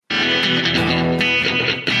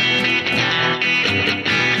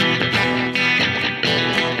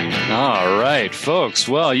folks.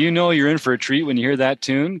 Well, you know you're in for a treat when you hear that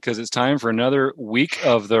tune because it's time for another week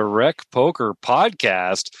of the Rec Poker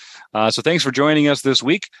podcast. So thanks for joining us this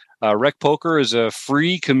week. Rec Poker is a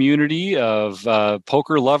free community of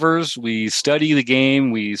poker lovers. We study the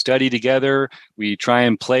game. We study together. We try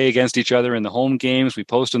and play against each other in the home games. We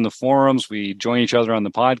post in the forums. We join each other on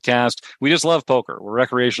the podcast. We just love poker. We're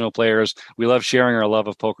recreational players. We love sharing our love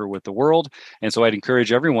of poker with the world. And so I'd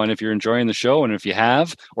encourage everyone, if you're enjoying the show and if you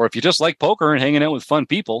have, or if you just like poker and hanging out with fun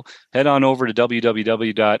people, head on over to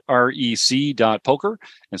www.rec.poker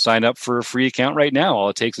and sign up for a free account right now. All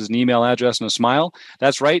it takes is an email address and a smile.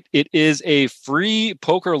 That's right. It is a free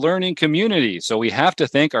poker learning community. So we have to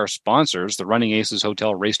thank our sponsors, the Running Aces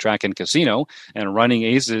Hotel, Racetrack, and Casino, and Running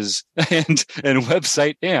Aces and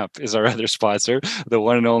Website AMP is our other sponsor, the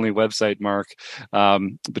one and only Website Mark.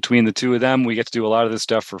 Between the two of them, we get to do a lot of this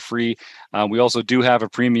stuff for free. We also do have a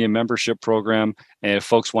premium membership program. And if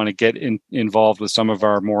folks want to get involved with some of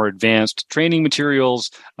our more advanced training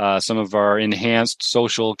materials, some of our enhanced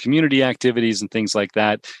social community activities and things like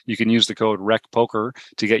that, you can use the code RECPOKER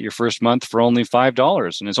to get your first month for only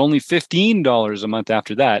 $5. And it's only $15 a month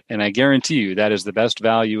after that. And I guarantee you that is the best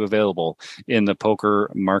value available in the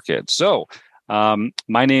poker market. So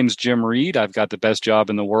my name's Jim Reed. I've got the best job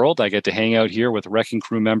in the world. I get to hang out here with Wrecking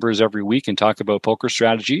Crew members every week and talk about poker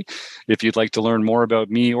strategy. If you'd like to learn more about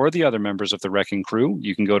me or the other members of the Wrecking Crew,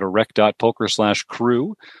 you can go to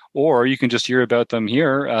rec.poker/crew, or you can just hear about them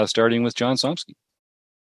here, starting with John Somsky.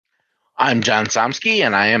 I'm John Somsky,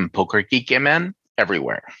 and I am Poker Geek MN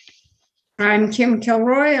everywhere. I'm Kim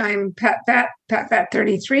Kilroy. I'm Pat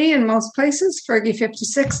 33 in most places, Fergie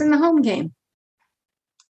 56 in the home game.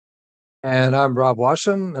 And I'm Rob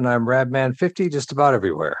Washam, and I'm Radman 50 just about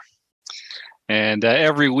everywhere. And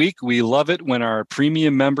every week, we love it when our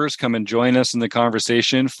premium members come and join us in the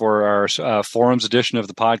conversation for our forums edition of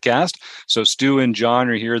the podcast. So Stu and John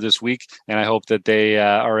are here this week, and I hope that they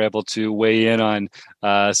are able to weigh in on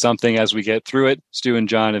something as we get through it. Stu and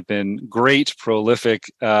John have been great,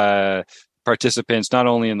 prolific participants, not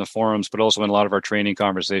only in the forums, but also in a lot of our training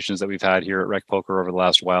conversations that we've had here at Rec Poker over the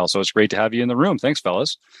last while. So it's great to have you in the room. Thanks,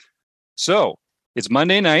 fellas. So it's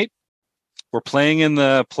Monday night. We're playing in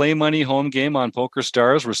the Play Money home game on Poker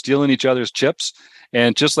Stars. We're stealing each other's chips.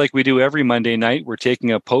 And just like we do every Monday night, we're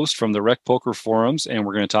taking a post from the Rec Poker forums, and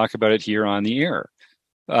we're going to talk about it here on the air.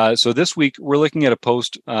 So this week, we're looking at a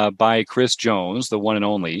post by Chris Jones, the one and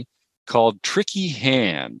only, called Tricky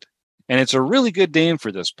Hand. And it's a really good name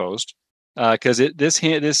for this post because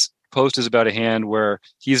this post is about a hand where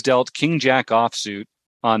he's dealt King Jack offsuit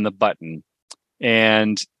on the button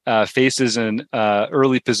and faces an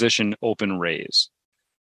early position open raise.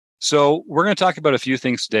 So we're going to talk about a few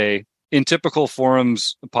things today. In typical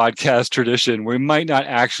forums podcast tradition, we might not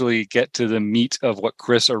actually get to the meat of what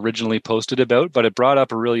Chris originally posted about, but it brought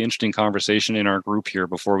up a really interesting conversation in our group here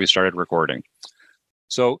before we started recording.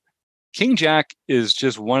 So King Jack is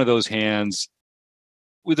just one of those hands.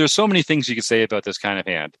 There's so many things you could say about this kind of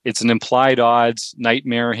hand. It's an implied odds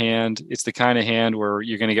nightmare hand. It's the kind of hand where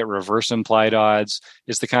you're going to get reverse implied odds.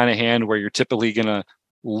 It's the kind of hand where you're typically going to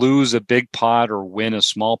lose a big pot or win a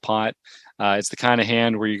small pot. It's the kind of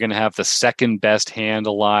hand where you're going to have the second best hand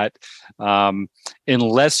a lot.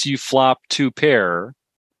 Unless you flop two pair,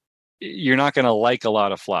 you're not going to like a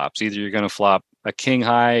lot of flops. Either you're going to flop a king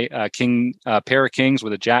high, a pair of kings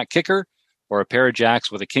with a jack kicker, or a pair of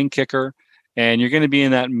jacks with a king kicker. And you're going to be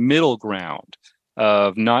in that middle ground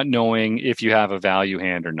of not knowing if you have a value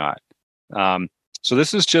hand or not. So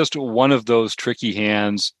this is just one of those tricky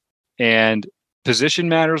hands, and position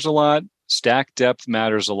matters a lot. Stack depth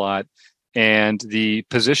matters a lot. And the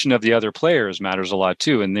position of the other players matters a lot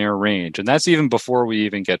too in their range. And that's even before we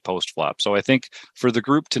even get post flop. So I think for the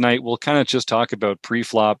group tonight, we'll kind of just talk about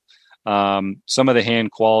pre-flop, some of the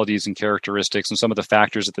hand qualities and characteristics and some of the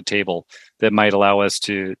factors at the table that might allow us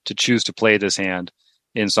to choose to play this hand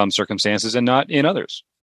in some circumstances and not in others.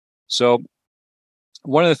 So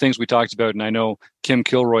one of the things we talked about, and I know Kim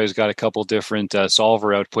Kilroy has got a couple different solver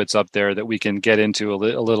outputs up there that we can get into a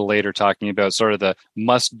little later, talking about sort of the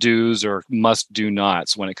must-dos or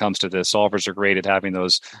must-do-nots when it comes to this. Solvers are great at having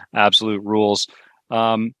those absolute rules.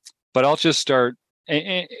 But I'll just start.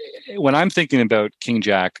 When I'm thinking about King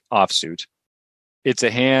Jack offsuit, it's a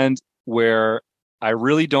hand where I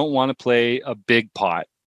really don't want to play a big pot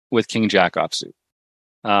with King Jack offsuit.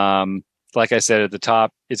 Like I said at the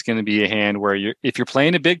top, it's going to be a hand where if you're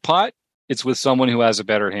playing a big pot, it's with someone who has a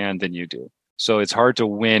better hand than you do. So it's hard to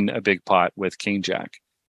win a big pot with King Jack.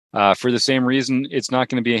 For the same reason, it's not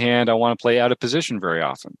going to be a hand I want to play out of position very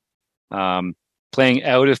often. playing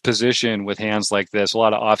out of position with hands like this, a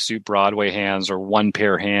lot of offsuit Broadway hands or one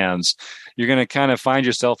pair hands, you're going to kind of find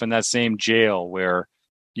yourself in that same jail where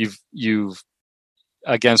you've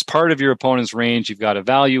against part of your opponent's range, you've got a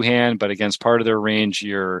value hand, but against part of their range,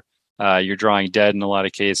 you're drawing dead in a lot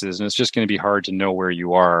of cases, and it's just going to be hard to know where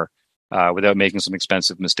you are without making some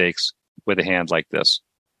expensive mistakes with a hand like this.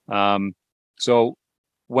 So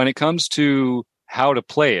when it comes to how to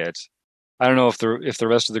play it, I don't know if the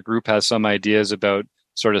rest of the group has some ideas about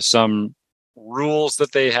sort of some rules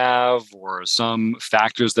that they have or some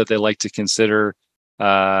factors that they like to consider.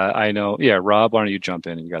 I know, Rob, why don't you jump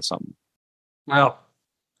in? You got something? Well,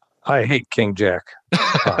 I hate King Jack.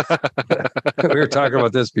 We were talking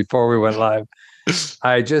about this before we went live. It's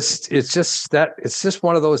just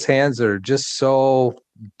one of those hands that are just so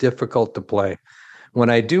difficult to play. When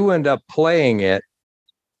I do end up playing it,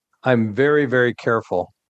 I'm very, very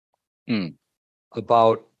careful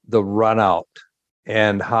about the run out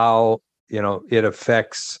and how, it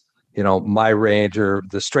affects, my range or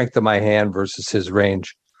the strength of my hand versus his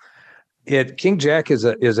range. King Jack is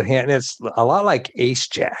a hand. It's a lot like Ace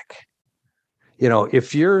Jack.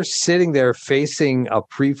 If you're sitting there facing a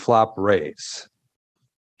pre-flop raise,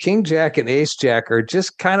 King Jack and Ace Jack are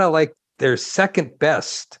just kind of like they're second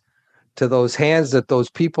best to those hands that those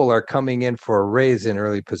people are coming in for a raise in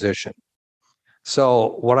early position.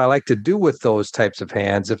 So what I like to do with those types of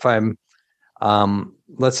hands, if I'm,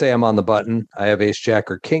 let's say I'm on the button, I have Ace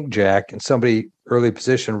Jack or King Jack, and somebody early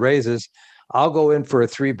position raises, I'll go in for a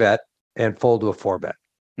 3-bet and fold to a 4-bet.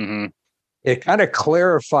 Mm-hmm. It kind of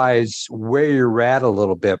clarifies where you're at a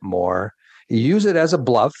little bit more. You use it as a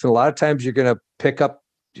bluff, and a lot of times you're just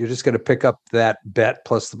going to pick up that bet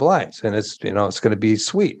plus the blinds, and it's going to be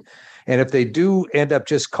sweet. And if they do end up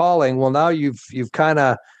just calling, well, now you've kind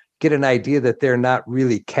of get an idea that they're not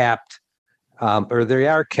really capped, or they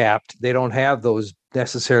are capped. They don't have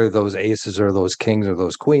necessarily those aces or those kings or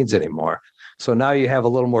those queens anymore. So now you have a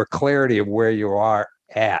little more clarity of where you are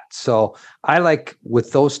at. So I like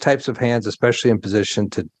with those types of hands, especially in position,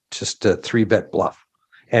 to just a 3-bet bluff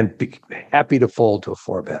and be happy to fold to a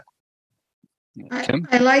 4-bet.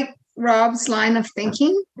 I like Rob's line of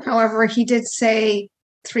thinking. However, he did say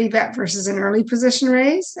 3-bet versus an early position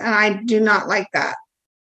raise, and I do not like that.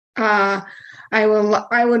 I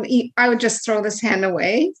would just throw this hand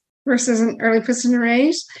away versus an early position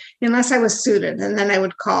raise unless I was suited, and then I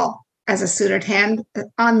would call as a suited hand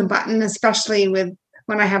on the button, especially when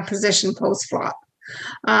I have position post flop.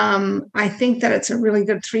 I think that it's a really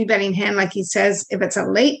good 3-betting hand, like he says. If it's a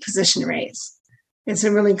late position raise, it's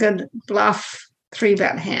a really good bluff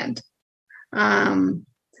 3-bet hand.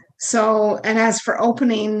 So, and as for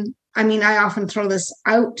opening, I often throw this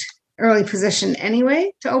out early position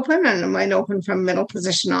anyway to open, and I might open from middle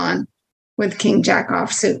position on with King Jack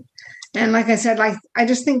offsuit. And like I said, I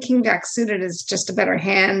just think King Jack suited is just a better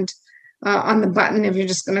hand on the button if you're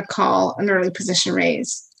just going to call an early position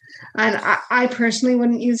raise. And I personally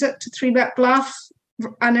wouldn't use it to 3-bet bluff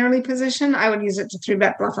an early position. I would use it to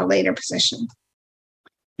 3-bet bluff a later position.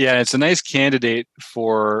 Yeah, it's a nice candidate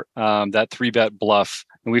for that 3-bet bluff.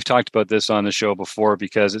 And we've talked about this on the show before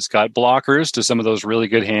because it's got blockers to some of those really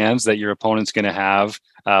good hands that your opponent's going to have.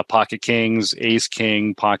 Pocket kings, ace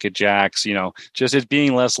king, pocket jacks, just it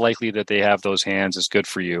being less likely that they have those hands is good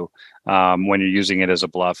for you when you're using it as a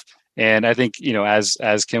bluff. And I think,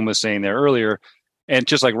 as Kim was saying there earlier, and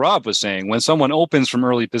just like Rob was saying, when someone opens from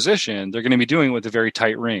early position, they're going to be doing it with a very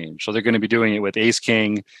tight range. So they're going to be doing it with ace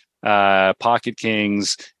king, pocket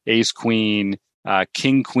kings, ace queen,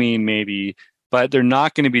 king queen maybe, but they're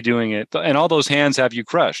not going to be doing it. And all those hands have you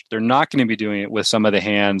crushed. They're not going to be doing it with some of the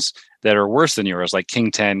hands that are worse than yours, like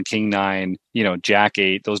king 10, king 9, jack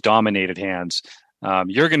 8, those dominated hands.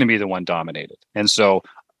 You're going to be the one dominated. And so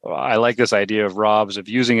I like this idea of Rob's of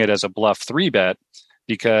using it as a bluff 3-bet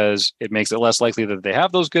because it makes it less likely that they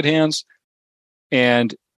have those good hands.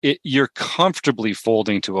 And you're comfortably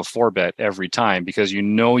folding to a 4-bet every time because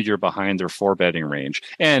you're behind their 4-betting range.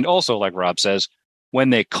 And also, like Rob says, when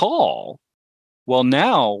they call, well,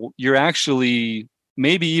 now you're actually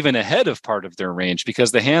maybe even ahead of part of their range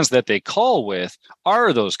because the hands that they call with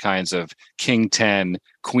are those kinds of king 10,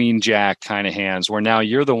 queen jack kind of hands where now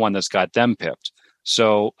you're the one that's got them pipped.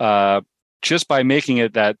 So just by making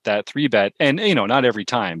it that 3-bet, and not every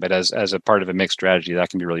time, but as a part of a mixed strategy, that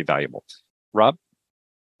can be really valuable. Rob?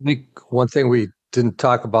 I think one thing we didn't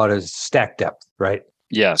talk about is stack depth, right?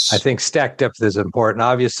 Yes. I think stack depth is important.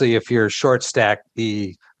 Obviously, if you're short stack,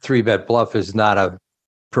 the 3-bet bluff is not a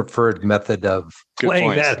preferred method of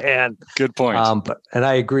playing that hand. Good point. And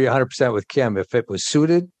I agree 100% with Kim. If it was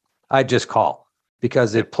suited, I'd just call.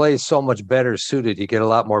 because it plays so much better suited. You get a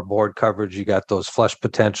lot more board coverage. You got those flush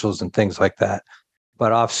potentials and things like that.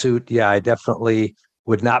 But offsuit, yeah, I definitely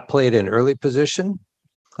would not play it in early position.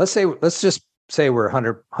 Let's just say we're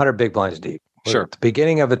 100 big blinds deep. We're at the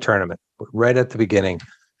beginning of a tournament, right at the beginning.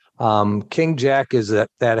 King Jack is that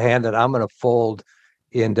hand that I'm going to fold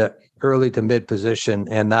into early to mid position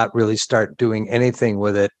and not really start doing anything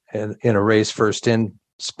with it in a raise first in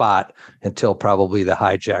spot until probably the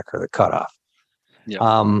hijack or the cutoff.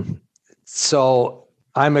 Yeah. So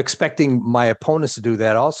I'm expecting my opponents to do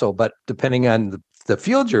that also, but depending on the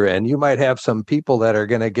field you're in, you might have some people that are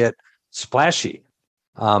going to get splashy.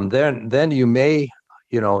 Then you may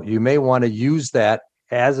want to use that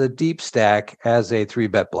as a deep stack as a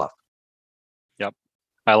 3-bet bluff. Yep.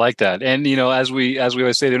 I like that. And, as we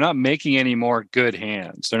always say, they're not making any more good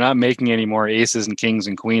hands. They're not making any more aces and kings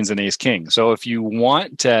and queens and ace king. So if you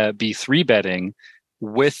want to be 3-betting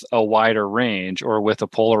with a wider range or with a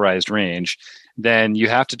polarized range, then you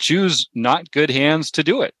have to choose not good hands to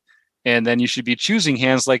do it. And then you should be choosing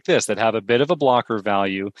hands like this that have a bit of a blocker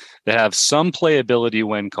value, that have some playability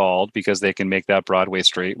when called because they can make that Broadway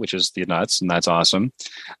straight, which is the nuts, and that's awesome.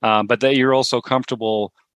 But that you're also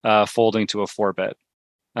comfortable folding to a 4-bet,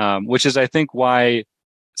 which is, I think, why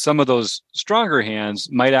some of those stronger hands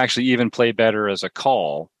might actually even play better as a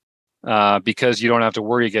call because you don't have to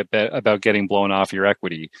worry about getting blown off your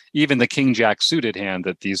equity. Even the King Jack suited hand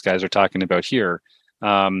that these guys are talking about here,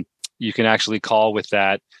 you can actually call with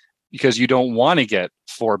that. Because you don't want to get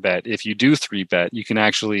 4-bet. If you do 3-bet, you can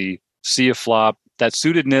actually see a flop. That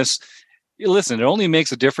suitedness, listen, it only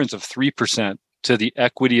makes a difference of 3% to the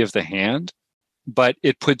equity of the hand, but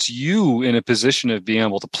it puts you in a position of being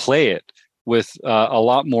able to play it with a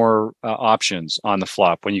lot more options on the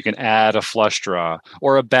flop when you can add a flush draw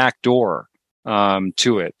or a back door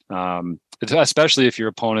to it, especially if your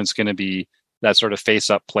opponent's going to be that sort of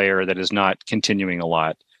face-up player that is not continuing a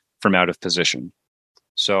lot from out of position.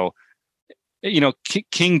 So,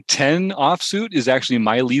 King 10 offsuit is actually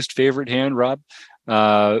my least favorite hand, Rob,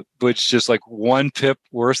 which just like one pip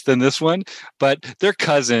worse than this one. But they're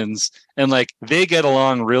cousins, and they get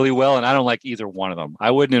along really well. And I don't like either one of them.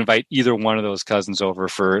 I wouldn't invite either one of those cousins over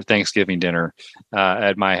for Thanksgiving dinner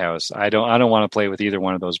at my house. I don't want to play with either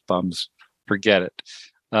one of those bums. Forget it.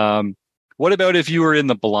 What about if you were in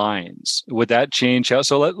the blinds? Would that change how?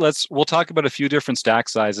 So we'll talk about a few different stack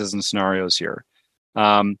sizes and scenarios here.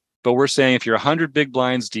 But we're saying if you're 100 big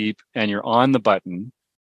blinds deep and you're on the button,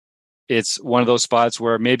 it's one of those spots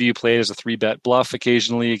where maybe you play it as a 3-bet bluff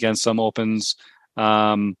occasionally against some opens.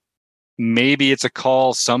 Maybe it's a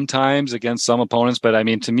call sometimes against some opponents, but I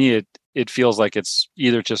mean, to me, it feels like it's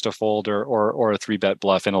either just a fold or a 3-bet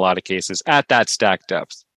bluff in a lot of cases at that stack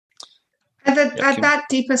depth. At that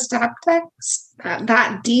deep a stack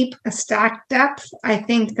depth, I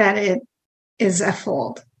think that it is a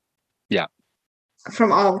fold. Yeah.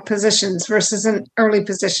 From all positions versus an early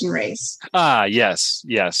position raise. Yes.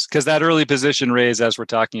 Because that early position raise, as we're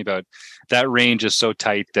talking about, that range is so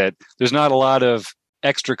tight that there's not a lot of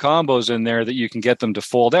extra combos in there that you can get them to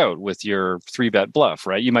fold out with your 3-bet bluff,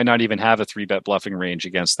 right? You might not even have a 3-bet bluffing range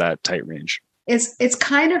against that tight range. It's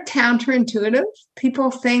kind of counterintuitive.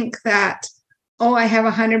 People think that, I have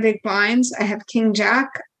 100 big blinds. I have King Jack.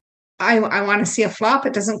 I want to see a flop.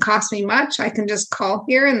 It doesn't cost me much. I can just call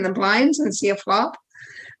here in the blinds and see a flop.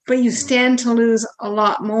 But you stand to lose a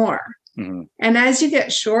lot more. Mm-hmm. And as you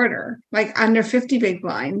get shorter, like under 50 big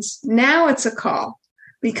blinds, now it's a call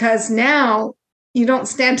because now you don't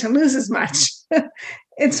stand to lose as much.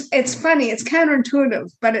 It's funny. It's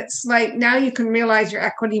counterintuitive, but it's like now you can realize your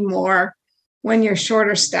equity more when you're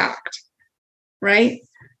shorter stacked, right?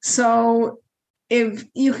 So if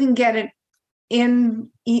you can get it in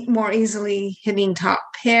more easily hitting top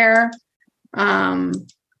pair and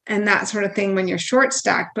that sort of thing when you're short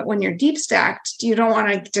stacked, but when you're deep stacked, you don't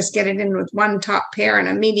want to just get it in with one top pair and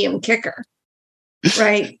a medium kicker,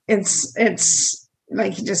 right? It's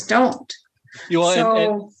like you just don't.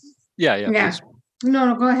 Yeah.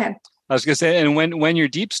 No, go ahead. I was going to say, and when you're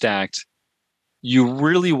deep stacked, you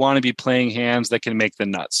really want to be playing hands that can make the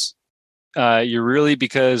nuts.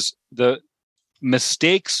 Because the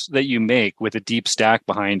mistakes that you make with a deep stack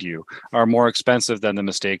behind you are more expensive than the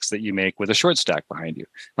mistakes that you make with a short stack behind you.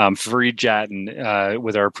 Fareed Jatton,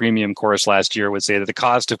 with our premium course last year, would say that the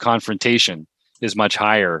cost of confrontation is much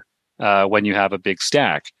higher when you have a big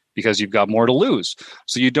stack because you've got more to lose.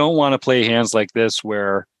 So you don't want to play hands like this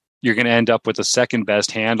where you're going to end up with the second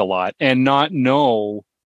best hand a lot and not know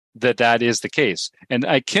that is the case. And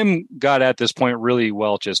Kim got at this point really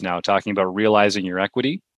well just now, talking about realizing your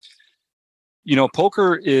equity.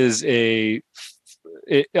 Poker is a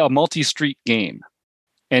multi-street game.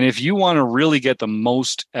 And if you want to really get the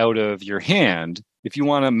most out of your hand, if you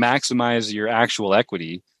want to maximize your actual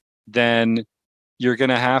equity, then you're going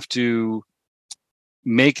to have to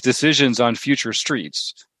make decisions on future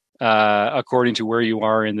streets according to where you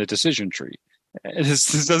are in the decision tree.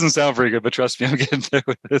 This doesn't sound very good, but trust me, I'm getting there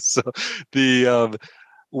with this. So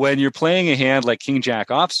when you're playing a hand like King Jack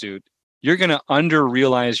offsuit, you're going to under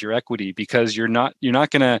realize your equity because you're not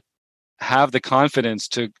going to have the confidence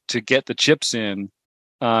to get the chips in.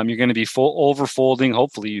 You're going to be over folding.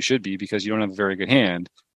 Hopefully you should be, because you don't have a very good hand.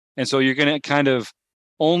 And so you're going to kind of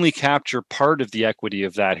only capture part of the equity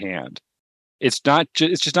of that hand. It's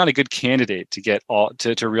just not a good candidate to get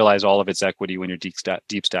to realize all of its equity when you're deep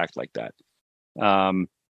stacked like that.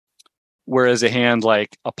 Whereas a hand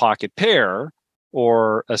like a pocket pair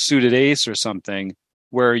or a suited ace or something,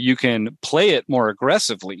 where you can play it more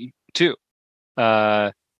aggressively too,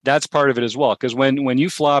 that's part of it as well. Because when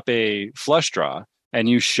you flop a flush draw and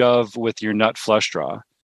you shove with your nut flush draw,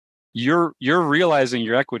 you're realizing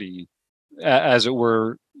your equity, as it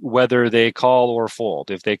were, whether they call or fold.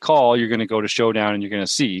 If they call, you're going to go to showdown and you're going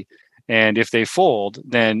to see. And if they fold,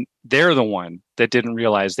 then they're the one that didn't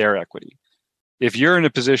realize their equity. If you're in a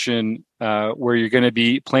position where you're going to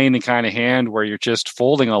be playing the kind of hand where you're just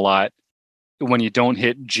folding a lot when you don't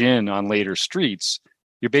hit gin on later streets,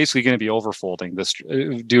 you're basically going to be overfolding this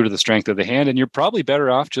due to the strength of the hand, and you're probably better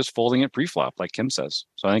off just folding it pre-flop, like Kim says.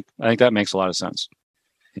 So I think that makes a lot of sense.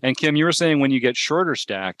 And Kim, you were saying when you get shorter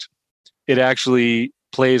stacked, it actually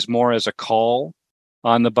plays more as a call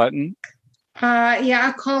on the button. Yeah,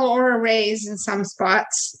 a call or a raise in some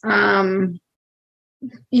spots.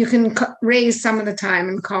 You can raise some of the time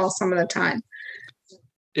and call some of the time.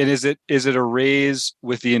 And is it a raise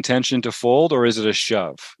with the intention to fold, or is it a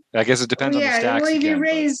shove? I guess it depends on the stacks. Well, if you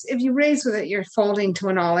raise with it, you're folding to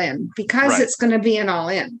an all-in, because it's going to be an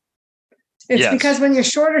all-in. It's because when you're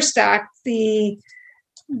shorter stacked, the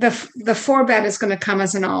 4-bet is going to come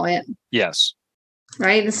as an all-in. Yes.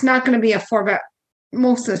 Right? It's not going to be a 4-bet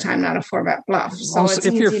most of the time, not a 4-bet bluff. So also, it's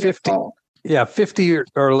if easy you're to 50, fold. Yeah, 50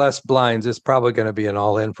 or less blinds is probably going to be an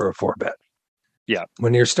all-in for a 4-bet. Yeah.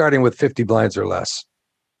 When you're starting with 50 blinds or less.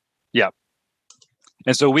 Yeah.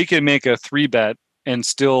 And so we can make a 3-bet and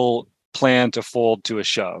still plan to fold to a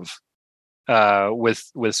shove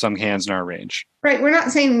with some hands in our range. Right. We're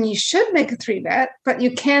not saying you should make a 3-bet, but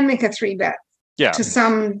you can make a 3-bet to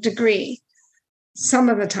some degree some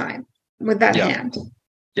of the time with that hand.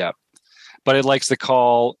 Yeah. But it likes to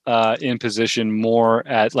call in position more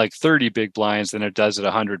at like 30 big blinds than it does at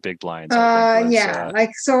 100 big blinds.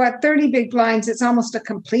 So at 30 big blinds, it's almost a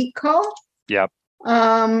complete call. Yep.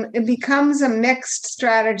 It becomes a mixed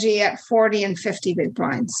strategy at 40 and 50 big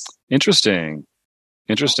blinds. Interesting.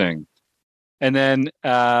 And then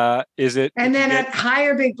at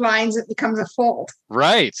higher big blinds, it becomes a fold.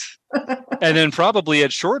 Right. And then probably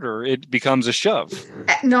at shorter, it becomes a shove.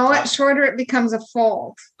 No, at shorter, it becomes a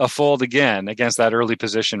fold. A fold again against that early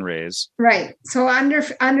position raise. Right. So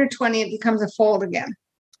under 20, it becomes a fold again.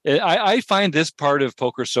 I find this part of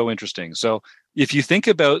poker so interesting. So if you think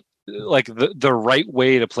about like the right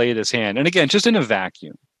way to play this hand, and again, just in a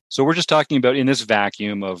vacuum. So we're just talking about in this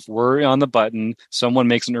vacuum of we're on the button, someone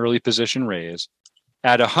makes an early position raise.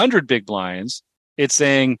 At 100 big blinds, it's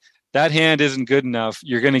saying that hand isn't good enough.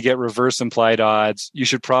 You're going to get reverse implied odds. You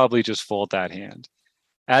should probably just fold that hand.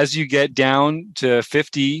 As you get down to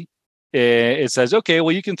 50, it says, okay,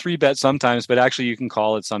 well, you can 3-bet sometimes, but actually you can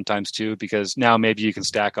call it sometimes too, because now maybe you can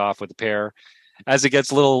stack off with a pair. As it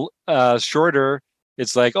gets a little shorter,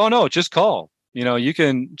 it's like, oh no, just call. You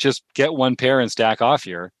can just get one pair and stack off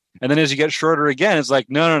here. And then as you get shorter again, it's like,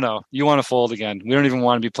 no, you want to fold again. We don't even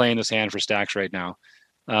want to be playing this hand for stacks right now,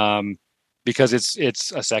 because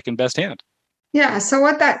it's a second best hand. Yeah. So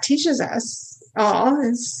what that teaches us all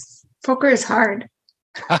is poker is hard.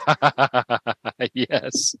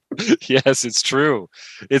 Yes, it's true.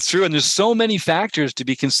 It's true. And there's so many factors to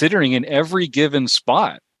be considering in every given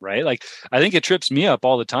spot, right? Like, I think it trips me up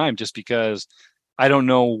all the time just because I don't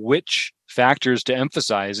know which factors to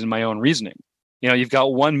emphasize in my own reasoning. You've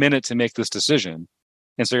got 1 minute to make this decision.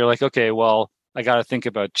 And so you're like, okay, well, I got to think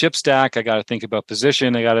about chip stack. I got to think about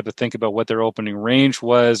position. I got to think about what their opening range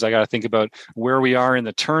was. I got to think about where we are in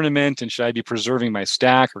the tournament. And should I be preserving my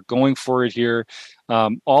stack or going for it here?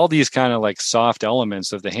 All these kind of like soft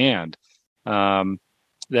elements of the hand.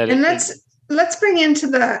 Let's bring into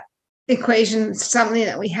the equation something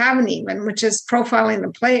that we haven't even, which is profiling the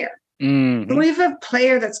player. Mm-hmm. If we have a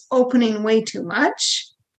player that's opening way too much,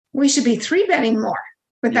 we should be 3-betting more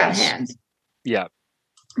with that hand. Yeah.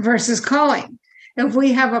 Versus calling. If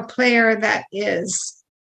we have a player that is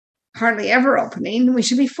hardly ever opening, we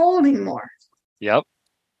should be folding more. Yep.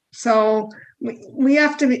 So we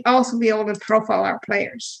have to also be able to profile our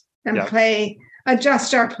players and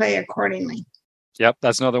adjust our play accordingly. Yep,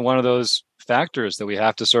 that's another one of those factors that we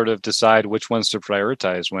have to sort of decide which ones to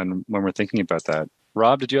prioritize when we're thinking about that.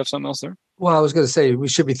 Rob, did you have something else there? Well, I was going to say we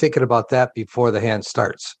should be thinking about that before the hand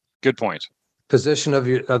starts. Good point. Position of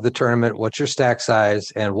the tournament, what's your stack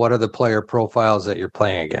size, and what are the player profiles that you're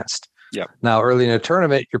playing against? Yeah. Now, early in a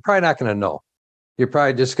tournament, you're probably not going to know. You're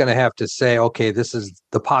probably just going to have to say, okay, this is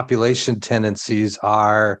the population tendencies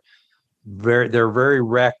are they're very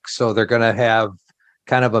rec, so they're going to have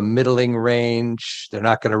kind of a middling range. They're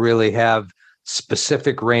not going to really have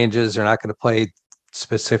specific ranges. They're not going to play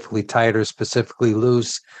specifically tight or specifically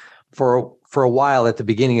loose for a while at the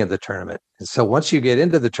beginning of the tournament. And so once you get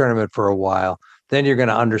into the tournament for a while, then you're going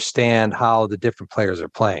to understand how the different players are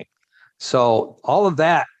playing. So all of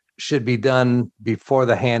that should be done before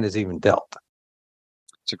the hand is even dealt.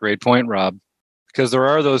 It's a great point, Rob, because there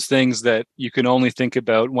are those things that you can only think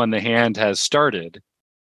about when the hand has started.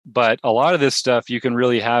 But a lot of this stuff you can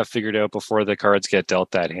really have figured out before the cards get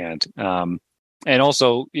dealt that hand. And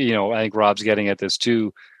also, I think Rob's getting at this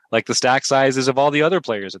too, like the stack sizes of all the other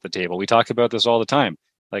players at the table. We talk about this all the time.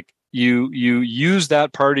 Like you use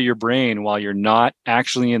that part of your brain while you're not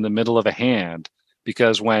actually in the middle of a hand,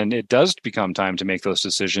 because when it does become time to make those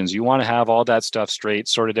decisions, you want to have all that stuff straight,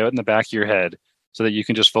 sorted out in the back of your head so that you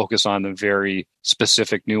can just focus on the very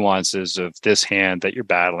specific nuances of this hand that you're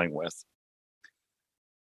battling with.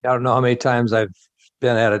 I don't know how many times I've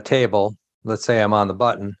been at a table. Let's say I'm on the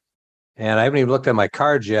button and I haven't even looked at my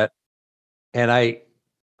cards yet. And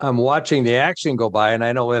I'm watching the action go by, and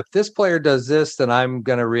I know if this player does this, then I'm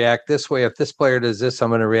going to react this way. If this player does this, I'm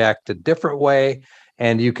going to react a different way.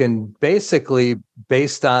 And you can basically,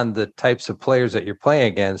 based on the types of players that you're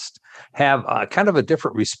playing against, have kind of a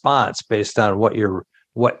different response based on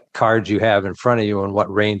what cards you have in front of you and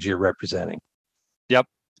what range you're representing. Yep.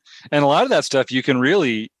 And a lot of that stuff, you can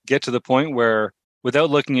really get to the point where without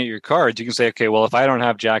looking at your cards, you can say, okay, well, if I don't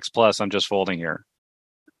have Jacks plus, I'm just folding here.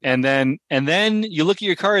 And then you look at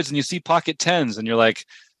your cards and you see pocket tens and you're like,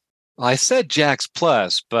 well, I said Jacks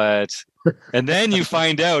plus, but, and then you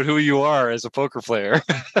find out who you are as a poker player.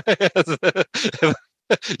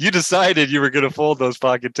 You decided you were going to fold those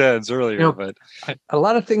pocket tens earlier, but a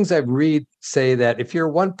lot of things I read say that if you're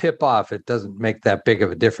one pip off, it doesn't make that big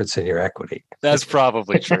of a difference in your equity. That's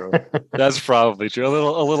probably true. That's probably true.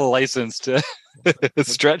 A little license to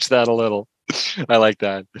stretch that a little. I like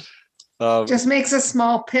that. Just makes a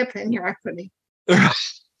small pip in your equity.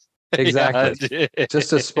 Exactly. Yeah,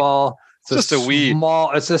 just a small, it's a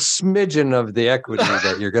smidgen of the equity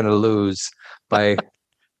that you're going to lose by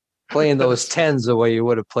playing those tens the way you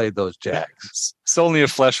would have played those jacks. It's only a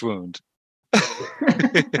flesh wound.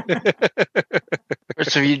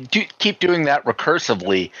 So you keep doing that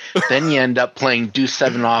recursively, then you end up playing deuce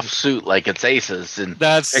 7 offsuit like it's aces, and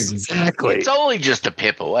that's exactly. It's only just a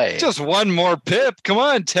pip away. Just one more pip. Come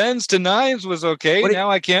on, 10s to 9s was okay. Now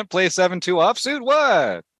I can't play 7-2 offsuit.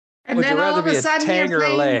 What? And would then you all rather of be a sudden tang or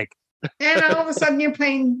a leg? And all of a sudden you're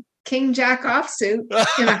playing King Jack offsuit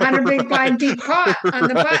in a 100 big blind deep pot on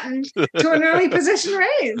the button to an early position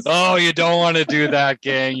raise. Oh, you don't want to do that,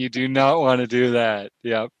 gang. You do not want to do that.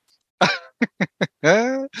 Yep.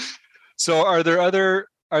 So are there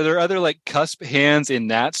other like cusp hands in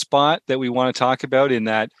that spot that we want to talk about in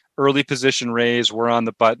that early position raise? We're on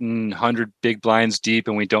the button 100 big blinds deep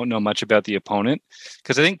and we don't know much about the opponent,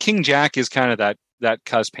 because I think King Jack is kind of that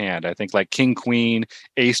cusp hand. I think like King Queen,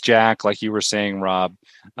 Ace Jack, like you were saying, Rob,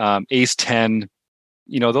 Ace 10,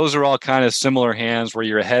 those are all kind of similar hands where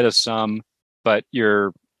you're ahead of some, but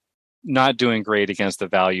you're not doing great against the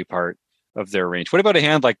value part of their range. What about a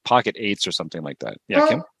hand like pocket 8s or something like that? Yeah,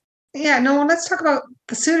 Kim? Yeah, no, let's talk about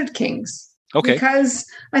the suited kings. Okay. Because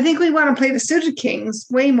I think we want to play the suited kings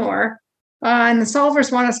way more. And the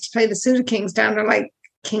solvers want us to play the suited kings down to like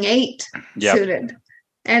King 8 suited.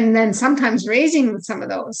 And then sometimes raising with some of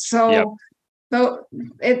those. So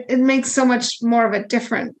it makes so much more of a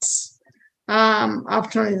difference.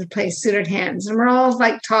 Opportunity to play suited hands. And we're all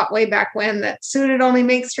like taught way back when that suited only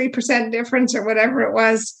makes 3% difference or whatever it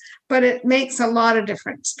was. But it makes a lot of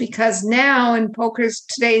difference because now in poker's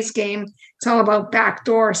today's game, it's all about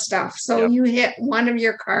backdoor stuff. So you hit one of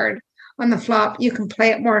your card on the flop, you can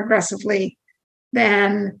play it more aggressively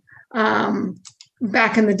than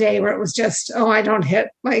back in the day where it was just, I don't hit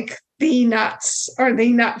like the nuts or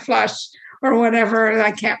the nut flush or whatever,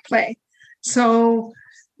 I can't play. So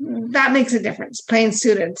that makes a difference, playing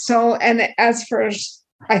suited. So, and as for,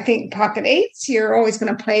 I think pocket 8s, you're always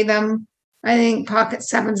going to play them. I think pocket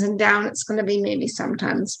 7s and down, it's going to be maybe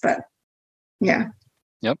sometimes, but yeah.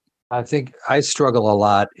 Yep. I think I struggle a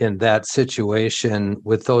lot in that situation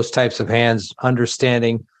with those types of hands,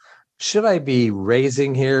 understanding, should I be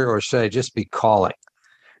raising here or should I just be calling?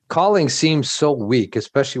 Calling seems so weak,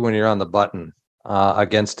 especially when you're on the button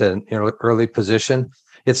against an early position.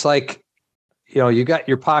 It's like, you got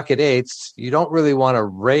your pocket eights. You don't really want to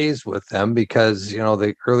raise with them because,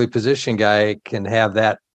 the early position guy can have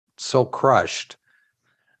that so crushed.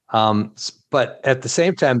 But at the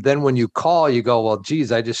same time, then when you call, you go, well,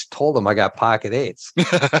 geez, I just told him I got pocket eights.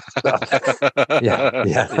 Yeah.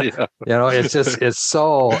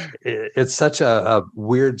 It's such a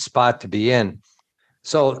weird spot to be in.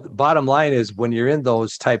 So bottom line is, when you're in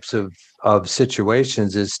those types of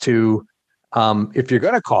situations, is to, if you're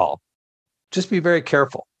going to call, just be very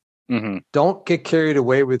careful. Mm-hmm. Don't get carried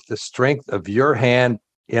away with the strength of your hand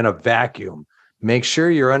in a vacuum. Make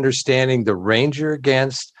sure you're understanding the range you're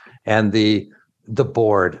against and the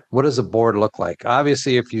board. What does a board look like?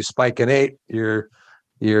 Obviously, if you spike an 8,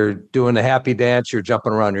 you're doing a happy dance. You're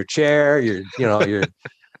jumping around your chair. You're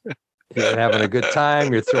having a good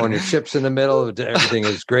time. You're throwing your chips in the middle. Everything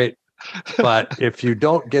is great. But if you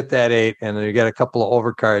don't get that 8 and then you get a couple of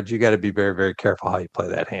overcards, you got to be very, very careful how you play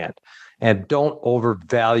that hand, and don't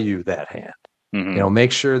overvalue that hand. Mm-hmm.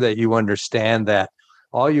 Make sure that you understand that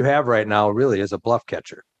all you have right now really is a bluff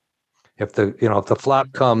catcher. If the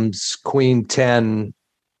flop comes queen 10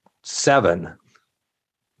 7,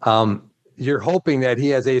 you're hoping that he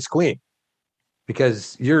has ace queen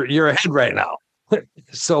because you're ahead right now.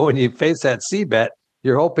 So when you face that C bet,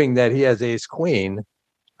 you're hoping that he has ace queen,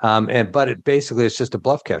 but it's just a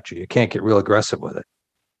bluff catcher. You can't get real aggressive with it.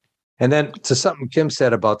 And then to something Kim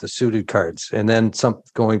said about the suited cards, and then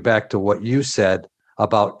going back to what you said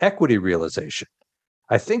about equity realization.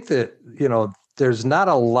 I think that, there's not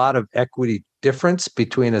a lot of equity difference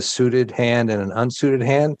between a suited hand and an unsuited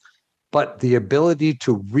hand, but the ability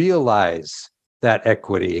to realize that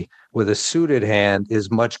equity with a suited hand is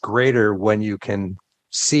much greater when you can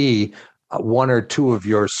see one or two of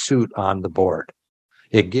your suit on the board.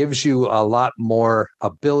 It gives you a lot more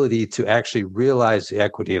ability to actually realize the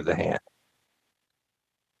equity of the hand.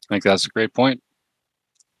 I think that's a great point.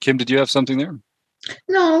 Kim, did you have something there?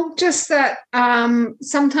 No, just that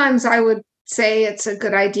sometimes I would say it's a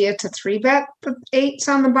good idea to 3-bet the 8s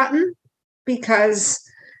on the button, because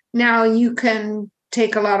now you can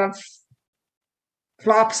take a lot of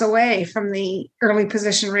flops away from the early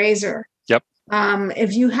position raiser. Yep.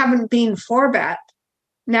 If you haven't been 4-bet,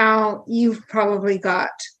 now you've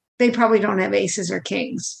they probably don't have aces or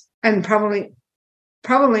kings, and probably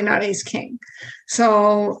not ace king.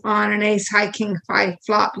 So on an ace high king 5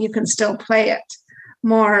 flop, you can still play it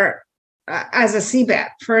more as a C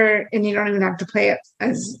bet and you don't even have to play it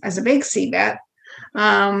as a big C bet.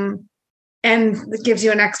 And it gives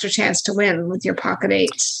you an extra chance to win with your pocket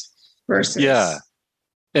 8s versus. Yeah.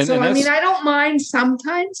 I don't mind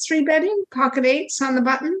sometimes 3-betting pocket 8s on the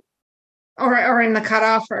button or in the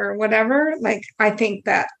cutoff or whatever. Like, I think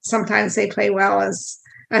that sometimes they play well as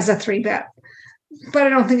a 3-bet, but I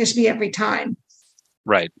don't think it should be every time.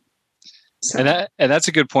 Right. So. And that's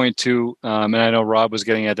a good point too. And I know Rob was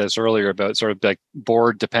getting at this earlier about sort of like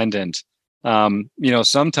board dependent.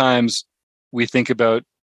 Sometimes we think about,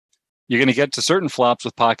 you're going to get to certain flops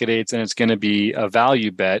with pocket 8s and it's going to be a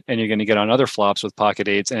value bet, and you're going to get on other flops with pocket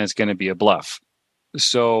 8s and it's going to be a bluff.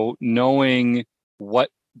 So knowing what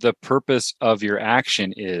the purpose of your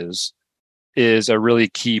action is a really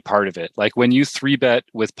key part of it. Like when you 3-bet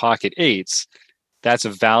with pocket 8s, that's a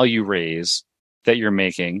value raise that you're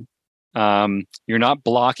making. You're not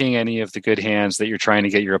blocking any of the good hands that you're trying to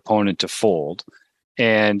get your opponent to fold.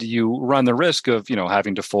 And you run the risk of,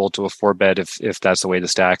 having to fold to a 4-bet if that's the way the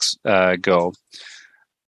stacks go.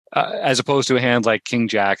 As opposed to a hand like King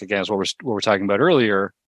Jack, again, is what we're talking about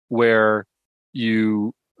earlier, where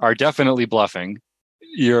you are definitely bluffing.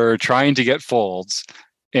 You're trying to get folds.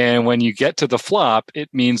 And when you get to the flop, it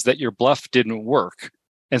means that your bluff didn't work.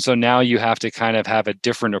 And so now you have to kind of have a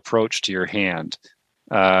different approach to your hand,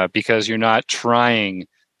 because you're not trying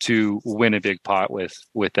to win a big pot with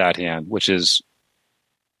that hand, which is,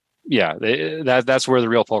 that's where the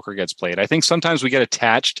real poker gets played. I think sometimes we get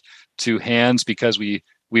attached to hands because we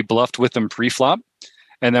bluffed with them pre-flop,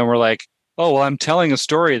 and then we're like, oh, well, I'm telling a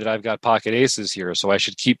story that I've got pocket aces here, so I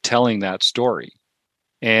should keep telling that story.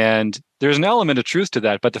 And there's an element of truth to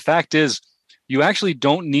that, but the fact is, you actually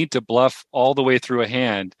don't need to bluff all the way through a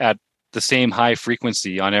hand at the same high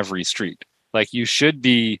frequency on every street. Like you should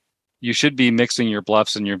be mixing your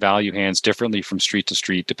bluffs and your value hands differently from street to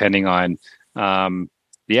street, depending on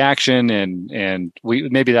the action, and we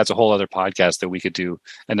maybe that's a whole other podcast that we could do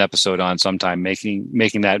an episode on sometime,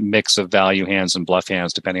 making that mix of value hands and bluff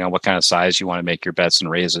hands depending on what kind of size you want to make your bets and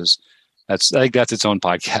raises. I think that's its own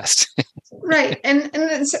podcast. Right, and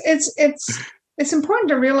it's important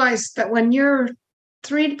to realize that when you're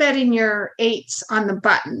 3-betting your eights on the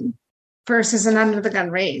button versus an under the gun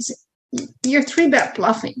raise, you're 3-bet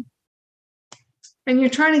bluffing. And you're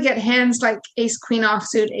trying to get hands like ace queen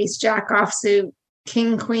offsuit, ace jack offsuit,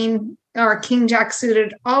 king queen, or king jack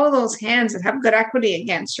suited, all of those hands that have good equity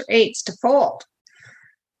against your eights to fold.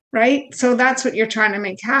 Right? So that's what you're trying to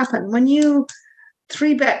make happen. When you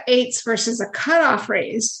 3-bet eights versus a cutoff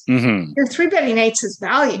raise, you're 3-betting eights as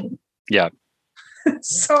value. Yeah.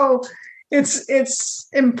 So it's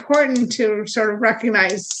important to sort of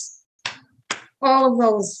recognize all of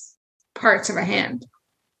those parts of a hand,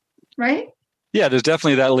 right? Yeah, there's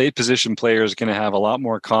definitely that late position player is going to have a lot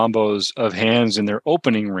more combos of hands in their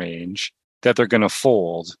opening range that they're going to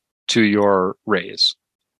fold to your raise.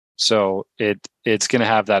 So it's going to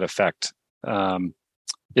have that effect.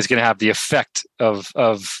 It's going to have the effect of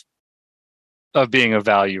being a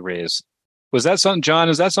value raise. Was that something, John?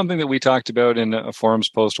 Is that something that we talked about in a forums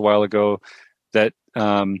post a while ago? That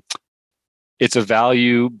it's a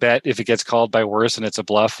value bet if it gets called by worse, and it's a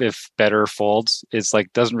bluff if better folds. It's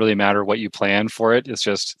like doesn't really matter what you plan for it. It's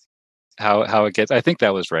just how it gets. I think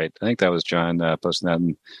that was right. I think that was John posting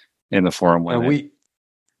that in the forum.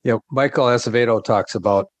 Michael Acevedo talks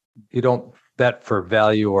about you don't bet for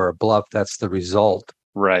value or a bluff. That's the result.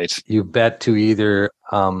 Right. You bet to either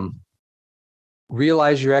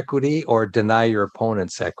realize your equity or deny your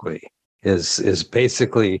opponent's equity is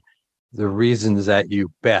basically the reasons that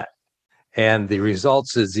you bet. And the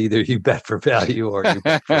results is either you bet for value or you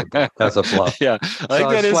bet for a bluff. That's a bluff. Yeah. I think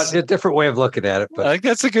that is a different way of looking at it. But I think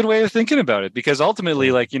that's a good way of thinking about it, because ultimately,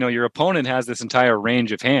 your opponent has this entire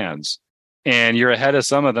range of hands and you're ahead of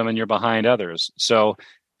some of them and you're behind others. So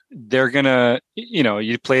they're going to,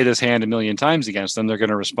 you play this hand a million times against them. They're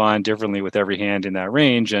going to respond differently with every hand in that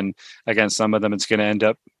range. And against some of them, it's going to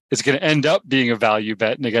end up being a value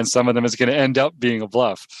bet. And against some of them, it's going to end up being a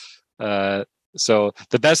bluff. So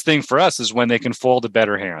the best thing for us is when they can fold a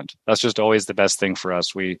better hand. That's just always the best thing for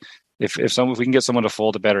us. If we can get someone to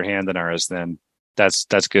fold a better hand than ours, then that's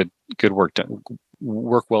good work done.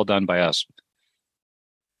 Work well done by us.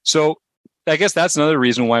 So I guess that's another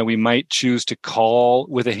reason why we might choose to call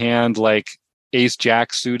with a hand like ace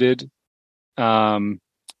jack suited, but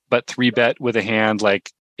 3-bet with a hand like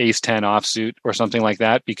ace 10 offsuit or something like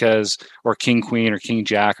that, or king queen or king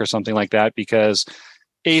jack or something like that, because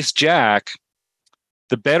ace jack,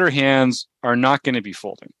 the better hands are not going to be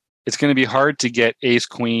folding. It's going to be hard to get ace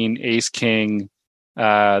queen, ace king,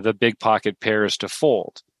 the big pocket pairs to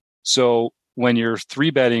fold. So when you're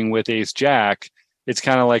 3-betting with ace jack, it's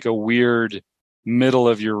kind of like a weird middle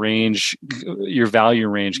of your range, your value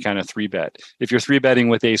range kind of 3-bet. If you're 3-betting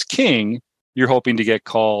with ace king, you're hoping to get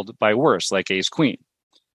called by worse, like ace queen,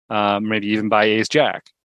 maybe even by ace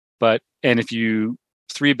jack. And if you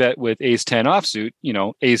 3-bet with ace 10 offsuit,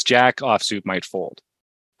 ace jack offsuit might fold.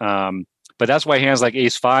 But that's why hands like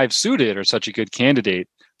ace 5 suited are such a good candidate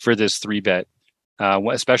for this 3-bet,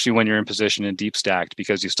 especially when you're in position and deep stacked,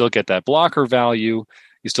 because you still get that blocker value.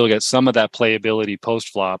 You still get some of that playability post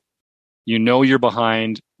flop. You're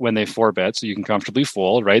behind when they 4-bet, so you can comfortably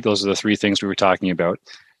fold, right? Those are the three things we were talking about.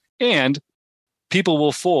 And people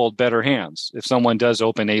will fold better hands. If someone does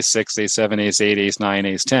open ace 6, ace 7, ace 8, ace 9,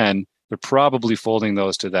 ace 10, they're probably folding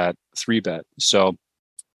those to that 3-bet. So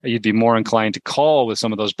you'd be more inclined to call with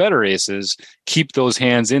some of those better aces, keep those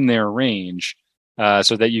hands in their range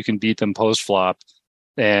so that you can beat them post flop,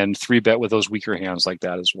 and 3-bet with those weaker hands like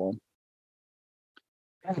that as well.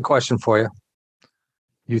 I have a question for you.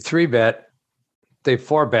 You 3-bet, they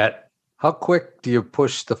 4-bet. How quick do you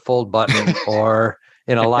push the fold button or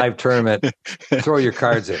in a live tournament, throw your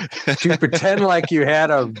cards in? Do you pretend like you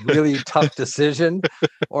had a really tough decision,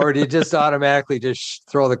 or do you just automatically just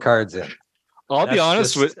throw the cards in? I'll be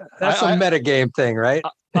honest with that's a metagame thing, right?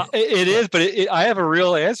 It is, but I have a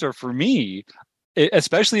real answer for me,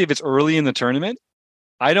 especially if it's early in the tournament.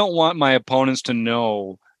 I don't want my opponents to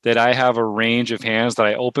know that I have a range of hands that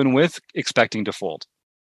I open with expecting to fold.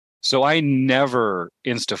 So I never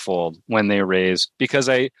insta-fold when they raise, because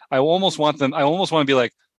I almost want to be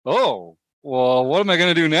like, oh, well, what am I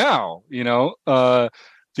going to do now?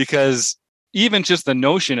 Because even just the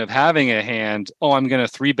notion of having a hand, I'm going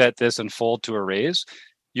to 3-bet this and fold to a raise,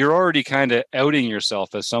 you're already kind of outing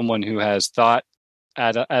yourself as someone who has thought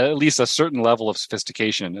at least a certain level of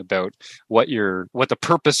sophistication about what the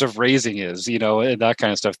purpose of raising is, and that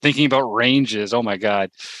kind of stuff. Thinking about ranges, oh my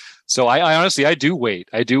God. So I honestly, I do wait.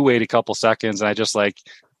 I do wait a couple seconds, and I just like,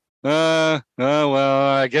 well,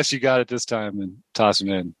 I guess you got it this time, and toss them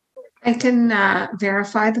in. I can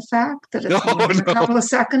verify the fact that it's more than a couple of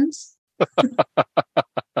seconds.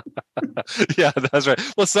 Yeah, that's right.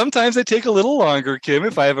 Well, sometimes I take a little longer, Kim,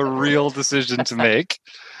 if I have a real decision to make.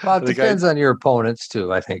 Well, it depends on your opponents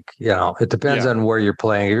too. I think, it depends on where you're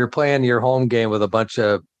playing. If you're playing your home game with a bunch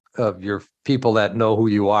of your people that know who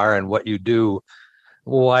you are and what you do,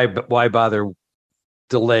 why bother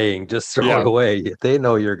delaying? Just throw it away. They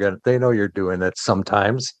know you're doing it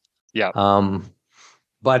sometimes. Yeah.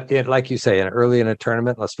 But like you say, early in a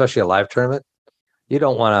tournament, especially a live tournament, you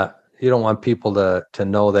don't want people to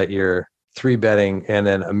know that you're 3-betting and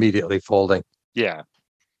then immediately folding. Yeah.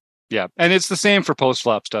 Yeah. And it's the same for post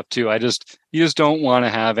flop stuff too. You just don't want to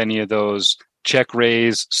have any of those check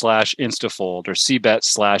raise / instafold or c-bet /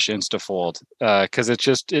 instafold. Cause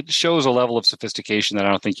it shows a level of sophistication that I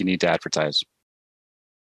don't think you need to advertise.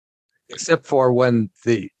 Except for when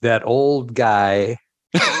that old guy,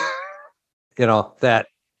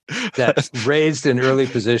 that raised an early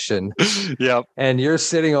position. Yep. And you're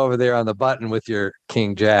sitting over there on the button with your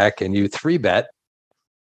king jack and you 3-bet.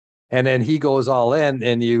 And then he goes all in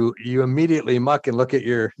and you immediately muck and look at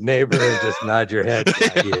your neighbor and just nod your head.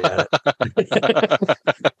 Yeah.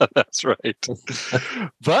 That's right.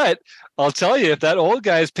 But I'll tell you, if that old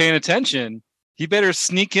guy is paying attention, he better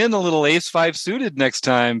sneak in a little ace-5 suited next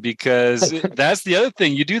time, because that's the other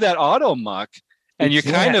thing. You do that auto muck. And you're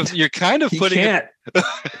kind of putting it.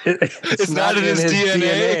 It's not in his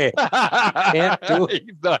DNA. Can't do it.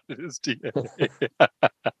 He's not in his DNA.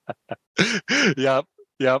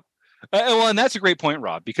 Yep. And that's a great point,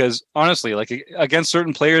 Rob, because honestly, like against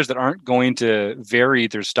certain players that aren't going to vary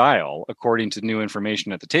their style according to new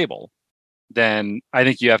information at the table, then I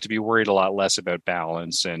think you have to be worried a lot less about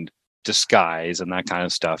balance and disguise and that kind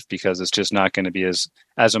of stuff, because it's just not going to be as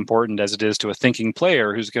important as it is to a thinking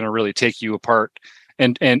player who's going to really take you apart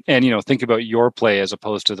and think about your play as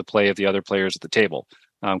opposed to the play of the other players at the table,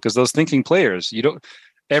 because those thinking players,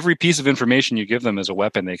 every piece of information you give them is a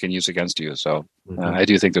weapon they can use against you. So I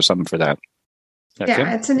do think there's something for that. Yeah, Kim?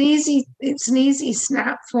 It's an easy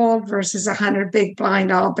snap fold versus 100 big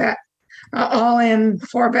blind all in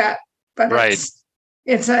 4-bet, but right.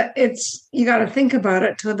 It's you got to think about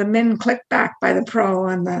it till the min click back by the pro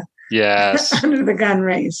and the under the gun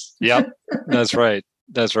raise. Yep, that's right.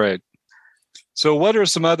 So, what are